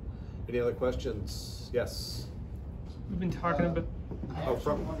 Got it. Any other questions? Yes. We've been talking about.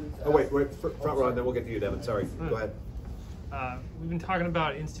 Wait, front row, and then we'll get to you, Devin. Sorry. Go ahead. We've been talking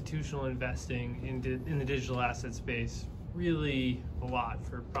about institutional investing in the digital asset space really a lot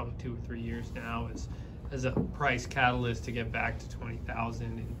for probably 2 or 3 years now as a price catalyst to get back to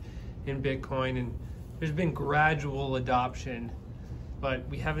 20,000 in Bitcoin. And there's been gradual adoption, but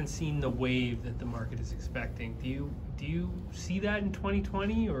we haven't seen the wave that the market is expecting. Do you see that in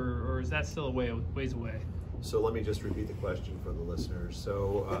 2020, or is that still a ways away? So let me just repeat the question for the listeners.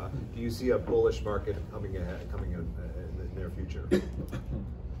 So do you see a bullish market coming in the near future?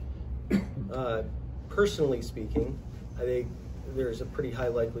 Personally speaking, I think there's a pretty high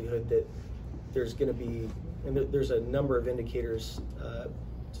likelihood that there's going to be, and there's a number of indicators to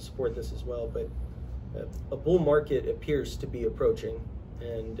support this as well, but a bull market appears to be approaching,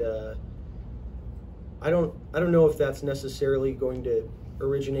 and I don't know if that's necessarily going to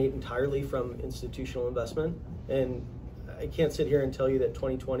originate entirely from institutional investment, and I can't sit here and tell you that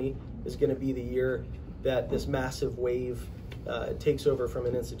 2020 is going to be the year that this massive wave takes over from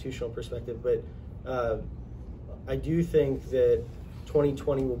an institutional perspective, but I do think that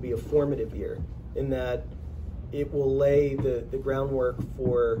 2020 will be a formative year in that it will lay the groundwork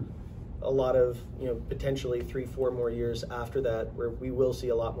for a lot of, potentially 3-4 more years after that, where we will see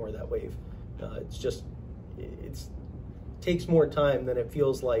a lot more of that wave. It takes more time than it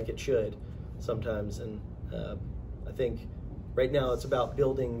feels like it should sometimes, and I think right now it's about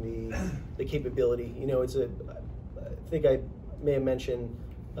building the capability. I think I may have mentioned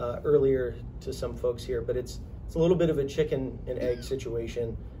earlier to some folks here, but it's a little bit of a chicken and egg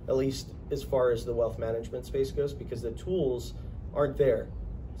situation, at least as far as the wealth management space goes, because the tools aren't there.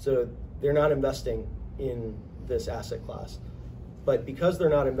 So they're not investing in this asset class. But because they're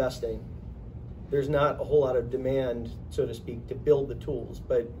not investing, there's not a whole lot of demand, so to speak, to build the tools.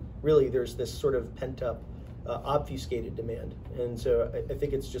 But really there's this sort of pent-up, obfuscated demand. And so I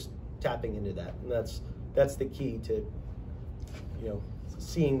think it's just tapping into that. And that's the key to,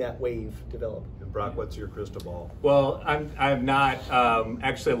 seeing that wave develop. And Brock, what's your crystal ball? Well, I'm not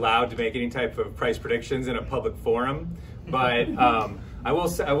actually allowed to make any type of price predictions in a public forum, but I will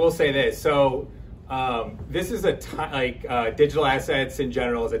say this. So this is digital assets in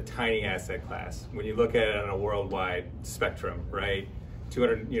general is a tiny asset class when you look at it on a worldwide spectrum, right?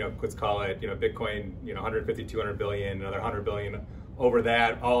 200, let's call it, Bitcoin, 150, 200 billion, another 100 billion over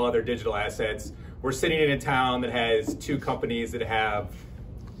that, all other digital assets. We're sitting in a town that has 2 companies that have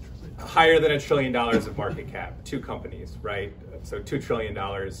higher than $1 trillion of market cap. 2 companies, right? So $2 trillion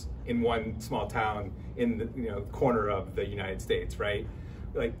in one small town in the corner of the United States, right?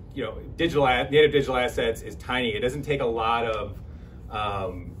 Like native digital assets is tiny. It doesn't take a lot of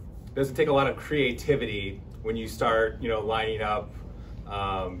creativity when you start lining up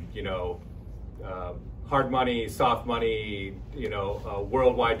hard money, soft money,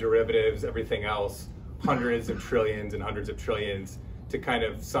 worldwide derivatives, everything else, hundreds of trillions and hundreds of trillions to kind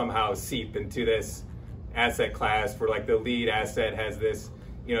of somehow seep into this asset class where like the lead asset has this,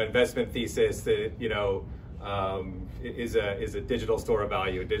 investment thesis that, is a digital store of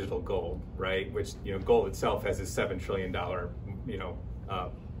value, a digital gold, right? Which, gold itself has a $7 trillion,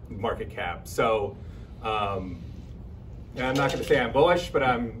 market cap. So, and I'm not going to say I'm bullish, but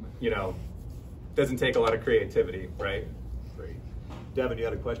I'm, doesn't take a lot of creativity, right? Great. Devin, you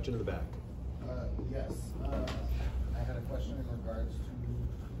had a question in the back. Yes. I had a question in regards to,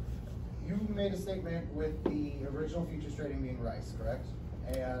 you made a statement with the original futures trading being rice, correct?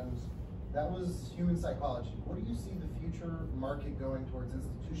 And that was human psychology. What do you see the future market going towards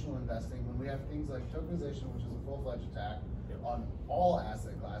institutional investing when we have things like tokenization, which is a full-fledged attack on all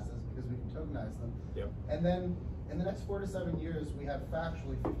asset classes because we can tokenize them. And then in the next 4 to 7 years, we have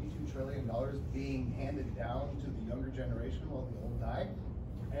factually $52 trillion being handed down to the younger generation while the old die.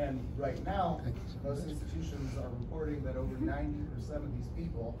 And right now, most institutions are reporting that over 90% of these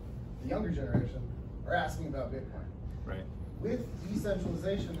people, the younger generation, are asking about Bitcoin. Right. With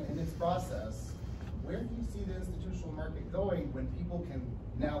decentralization in its process, where do you see the institutional market going when people can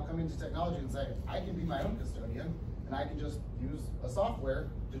now come into technology and say, I can be my own custodian, and I can just use a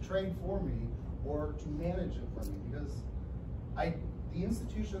software to trade for me or to manage it for me? Because the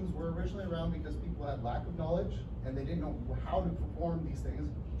institutions were originally around because people had lack of knowledge and they didn't know how to perform these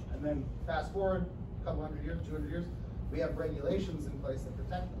things. And then fast forward a couple 100 years, 200 years, we have regulations in place that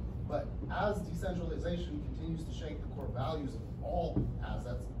protect them. But as decentralization continues to shake the core values of all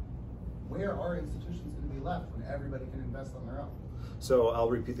assets, where are institutions going to be left when everybody can invest on their own? So I'll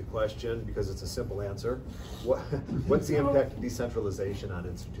repeat the question because it's a simple answer. What's the impact of decentralization on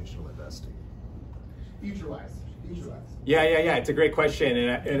institutional investing? Future-wise. Yeah. It's a great question,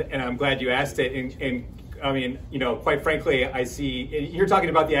 and I'm glad you asked it. And I mean, quite frankly, I see you're talking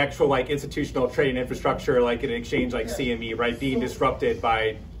about the actual like institutional trading infrastructure, like an exchange like CME, right, being disrupted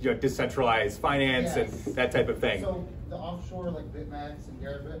by decentralized finance and that type of thing. So the offshore like BitMEX and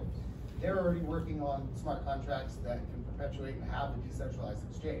Deribit, they're already working on smart contracts that can perpetuate and have a decentralized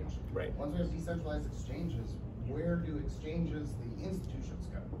exchange. Right. Once we have decentralized exchanges, where do exchanges, the institutions,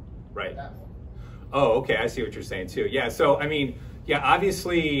 go? Right. At that point? Oh, okay. I see what you're saying too. Yeah. So I mean, yeah,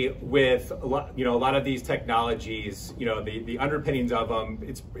 obviously with a lot of these technologies, the underpinnings of them,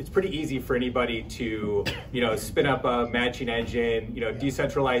 it's pretty easy for anybody to spin up a matching engine,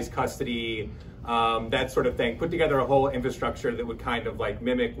 decentralized custody, that sort of thing, put together a whole infrastructure that would kind of like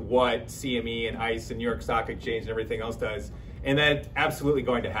mimic what CME and ICE and New York Stock Exchange and everything else does. And that's absolutely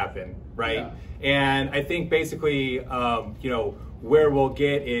going to happen, right? Yeah. And I think basically, where we'll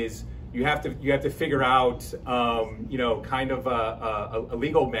get is you have to figure out, kind of a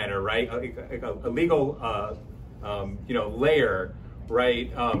legal manner, right? A legal, layer,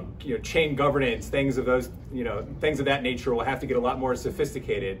 right? Chain governance, things of that nature will have to get a lot more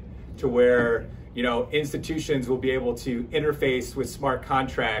sophisticated to where, institutions will be able to interface with smart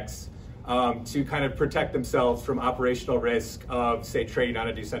contracts to kind of protect themselves from operational risk of, say, trading on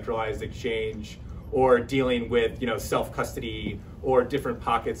a decentralized exchange or dealing with, self-custody or different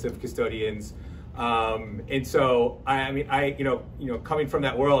pockets of custodians. And so, I coming from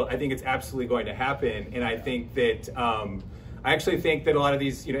that world, I think it's absolutely going to happen. And I think that, I actually think that a lot of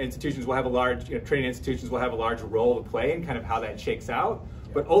these, institutions will have a large, trading institutions will have a large role to play in kind of how that shakes out.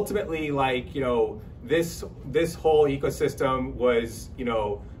 But ultimately, like, this whole ecosystem was,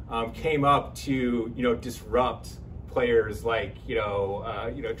 came up to, disrupt players like,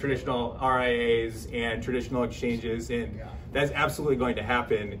 traditional RIAs and traditional exchanges, and that's absolutely going to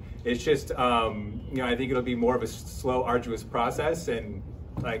happen. It's just, I think it'll be more of a slow, arduous process, and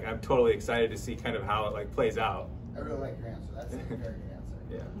like I'm totally excited to see kind of how it like plays out. I really like your answer. That's a very good answer.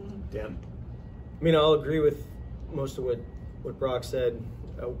 Yeah. Dan? I mean, I'll agree with most of what Brock said,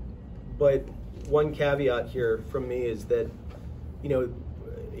 but one caveat here from me is that,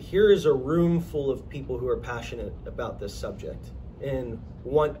 here is a room full of people who are passionate about this subject and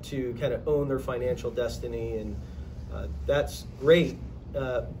want to kind of own their financial destiny, and that's great,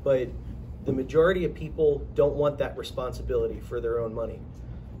 but the majority of people don't want that responsibility for their own money.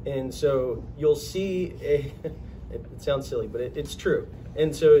 And so you'll see it sounds silly, but it's true.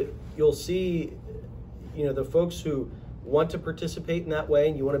 And so you'll see, the folks who want to participate in that way,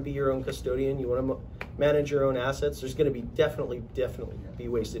 and you want to be your own custodian, you want to manage your own assets, there's going to be definitely be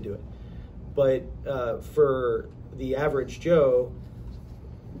ways to do it. But for the average Joe,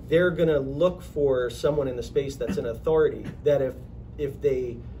 they're going to look for someone in the space that's an authority, that if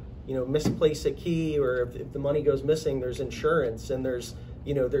they misplace a key, or if the money goes missing, there's insurance, and there's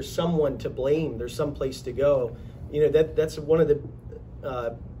someone to blame, there's some place to go. That's one of the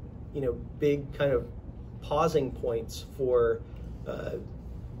big kind of pausing points for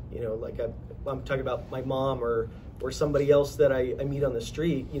like I'm talking about my mom or somebody else that I meet on the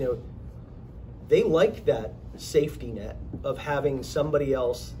street. They like that safety net of having somebody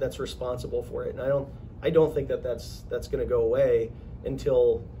else that's responsible for it, and I don't think that's going to go away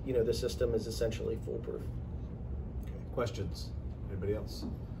until the system is essentially foolproof. Okay. Questions? Anybody else?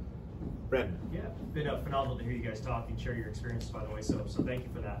 Brandon? Yeah, it's been phenomenal to hear you guys talk and share your experiences, by the way, so thank you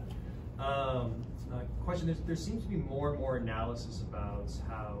for that. Question, there seems to be more and more analysis about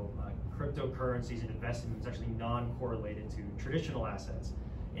how cryptocurrencies and investing is actually non-correlated to traditional assets,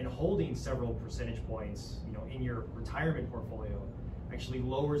 and holding several percentage points in your retirement portfolio actually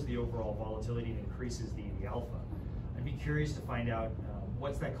lowers the overall volatility and increases the alpha. I'd be curious to find out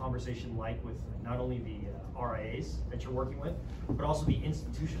what's that conversation like with not only the RIAs that you're working with, but also the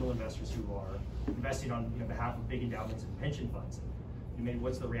institutional investors who are investing on behalf of big endowments and pension funds. Maybe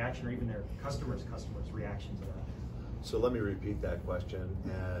what's the reaction, or even their customers' reaction to that? So let me repeat that question.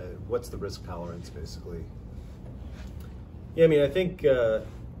 What's the risk tolerance, basically? Yeah, I mean, I think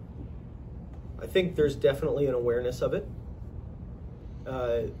there's definitely an awareness of it.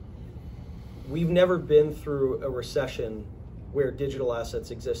 We've never been through a recession where digital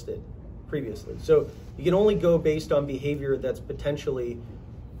assets existed previously. So you can only go based on behavior that's potentially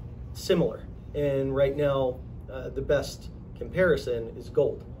similar. And right now, the best comparison is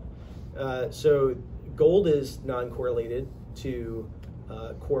gold. So gold is non-correlated to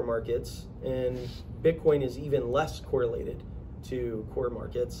core markets, and Bitcoin is even less correlated to core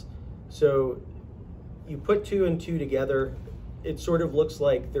markets. So you put 2 and 2 together, it sort of looks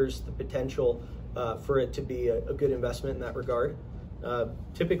like there's the potential for it to be a good investment in that regard.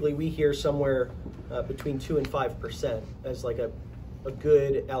 Typically we hear somewhere between 2 and 5% as like a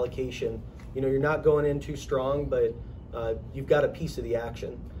good allocation. You know, you're not going in too strong, but you've got a piece of the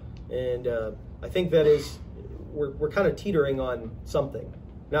action. And I think that is, we're kind of teetering on something.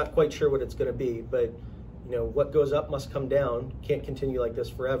 Not quite sure what it's going to be, but you know, what goes up must come down. Can't continue like this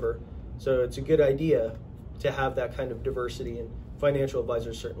forever. So it's a good idea to have that kind of diversity, and financial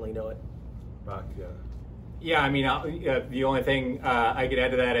advisors certainly know it. Rock, yeah. Yeah, I mean, the only thing I could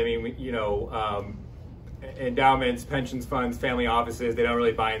add to that, I mean, you know, endowments, pensions funds, family offices, they don't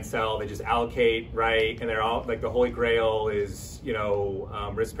really buy and sell. They just allocate, right? And they're all, like, the holy grail is, you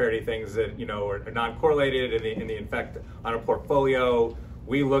know, risk parity things that, you know, are non-correlated and the effect on a portfolio.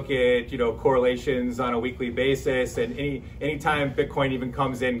 We look at, you know, correlations on a weekly basis, and anytime Bitcoin even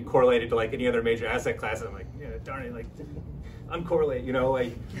comes in correlated to like any other major asset class, I'm like, yeah, darn it, like uncorrelate, you know,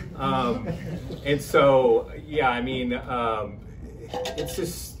 like, and so, yeah, I mean, it's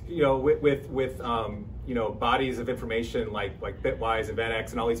just, you know, with you know, bodies of information like Bitwise and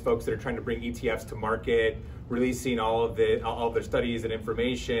VanEck and all these folks that are trying to bring ETFs to market, releasing all of their studies and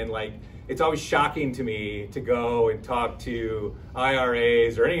information, like, it's always shocking to me to go and talk to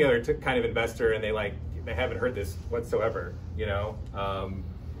IRAs or any other kind of investor, and they haven't heard this whatsoever, you know.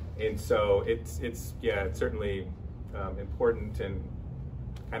 And so it's certainly important and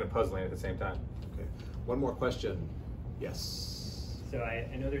kind of puzzling at the same time. Okay. One more question. Yes. So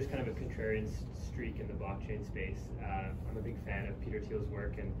I know there's kind of a contrarian streak in the blockchain space. I'm a big fan of Peter Thiel's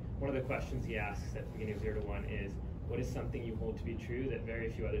work, and one of the questions he asks at the beginning of 0 to 1 is, what is something you hold to be true that very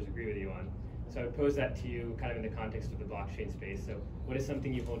few others agree with you on? So I would pose that to you kind of in the context of the blockchain space. So what is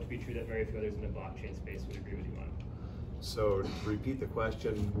something you hold to be true that very few others in the blockchain space would agree with you on? So to repeat the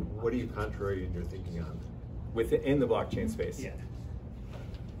question, what are you contrary in your thinking on? Within the blockchain space? Yeah.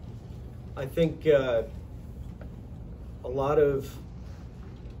 I think a lot of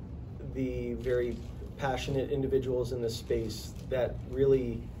the very passionate individuals in this space that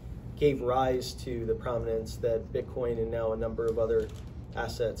really gave rise to the prominence that Bitcoin and now a number of other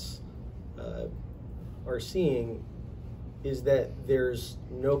assets are seeing is that there's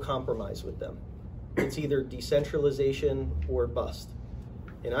no compromise with them. It's either decentralization or bust.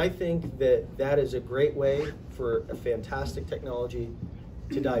 And I think that that is a great way for a fantastic technology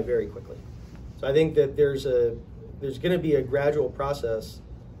to die very quickly. So I think that there's going to be a gradual process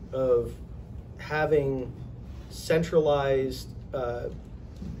of having centralized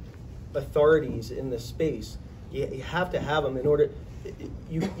authorities in this space. You have to have them in order.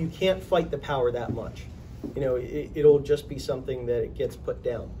 You can't fight the power that much. You know, it'll just be something that it gets put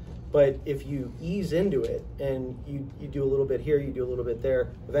down. But if you ease into it and you do a little bit here, you do a little bit there,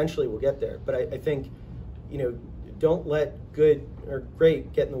 eventually we'll get there. But I think, you know, don't let good or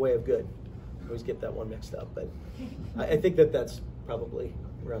great get in the way of good. I always get that one mixed up, but I think that that's probably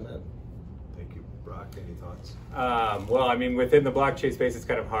where I'm at. Thank you. Brock, any thoughts? Well, I mean, within the blockchain space, it's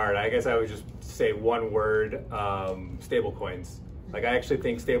kind of hard. I guess I would just say one word, stable coins. Like, I actually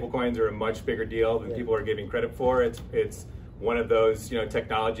think stable coins are a much bigger deal than people are giving credit for. It's one of those, you know,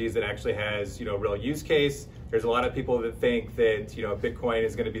 technologies that actually has, you know, real use case. There's a lot of people that think that, you know, Bitcoin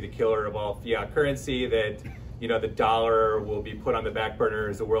is going to be the killer of all fiat currency, that, you know, the dollar will be put on the back burner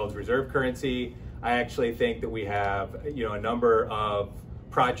as the world's reserve currency. I actually think that we have, you know, a number of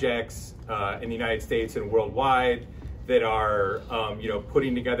projects in the United States and worldwide that are, you know,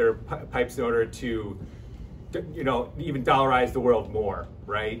 putting together pipes in order to, you know, even dollarize the world more,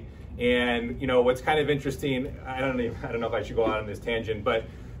 right? And, you know, what's kind of interesting, I don't know if I should go on this tangent, but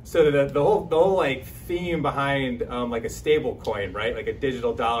so the whole like theme behind like a stable coin, right? Like a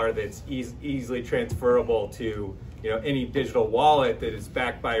digital dollar that's easily transferable to, you know, any digital wallet that is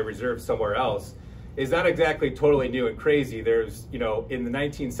backed by a reserve somewhere else, is not exactly totally new and crazy. There's, you know, in the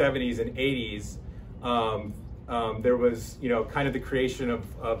 1970s and 80s, there was, you know, kind of the creation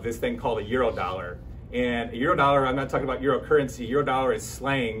of this thing called a Eurodollar. And a Eurodollar, I'm not talking about Euro currency, Eurodollar is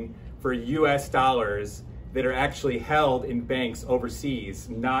slang for US dollars that are actually held in banks overseas,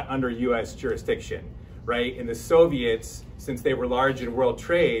 not under US jurisdiction, right? And the Soviets, since they were large in world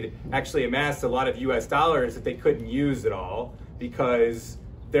trade, actually amassed a lot of US dollars that they couldn't use at all because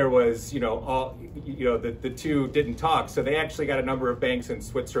there was, you know, all, you know, the two didn't talk. So they actually got a number of banks in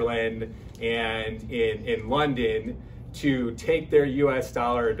Switzerland and in London to take their US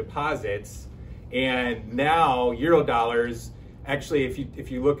dollar deposits. And now Eurodollars, actually, if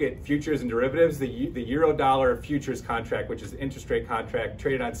you look at futures and derivatives, the Eurodollar futures contract, which is the interest rate contract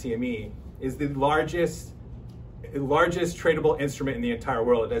traded on CME, is the largest largest tradable instrument in the entire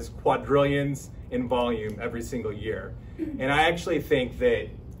world. It has quadrillions in volume every single year. And I actually think that,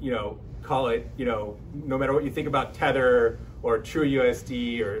 call it, no matter what you think about Tether or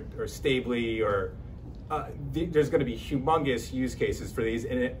TrueUSD or Stably, or there's going to be humongous use cases for these.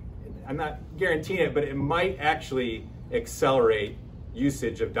 And I'm not guaranteeing it, but it might actually accelerate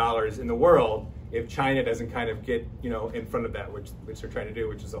usage of dollars in the world if China doesn't kind of get, in front of that, which they're trying to do,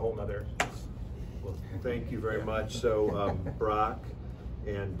 which is a whole nother. Well, thank you very much. So, Brock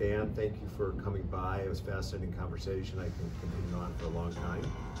and Dan, thank you for coming by. It was a fascinating conversation. I can continue on for a long time.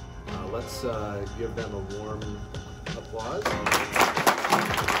 Let's give them a warm applause.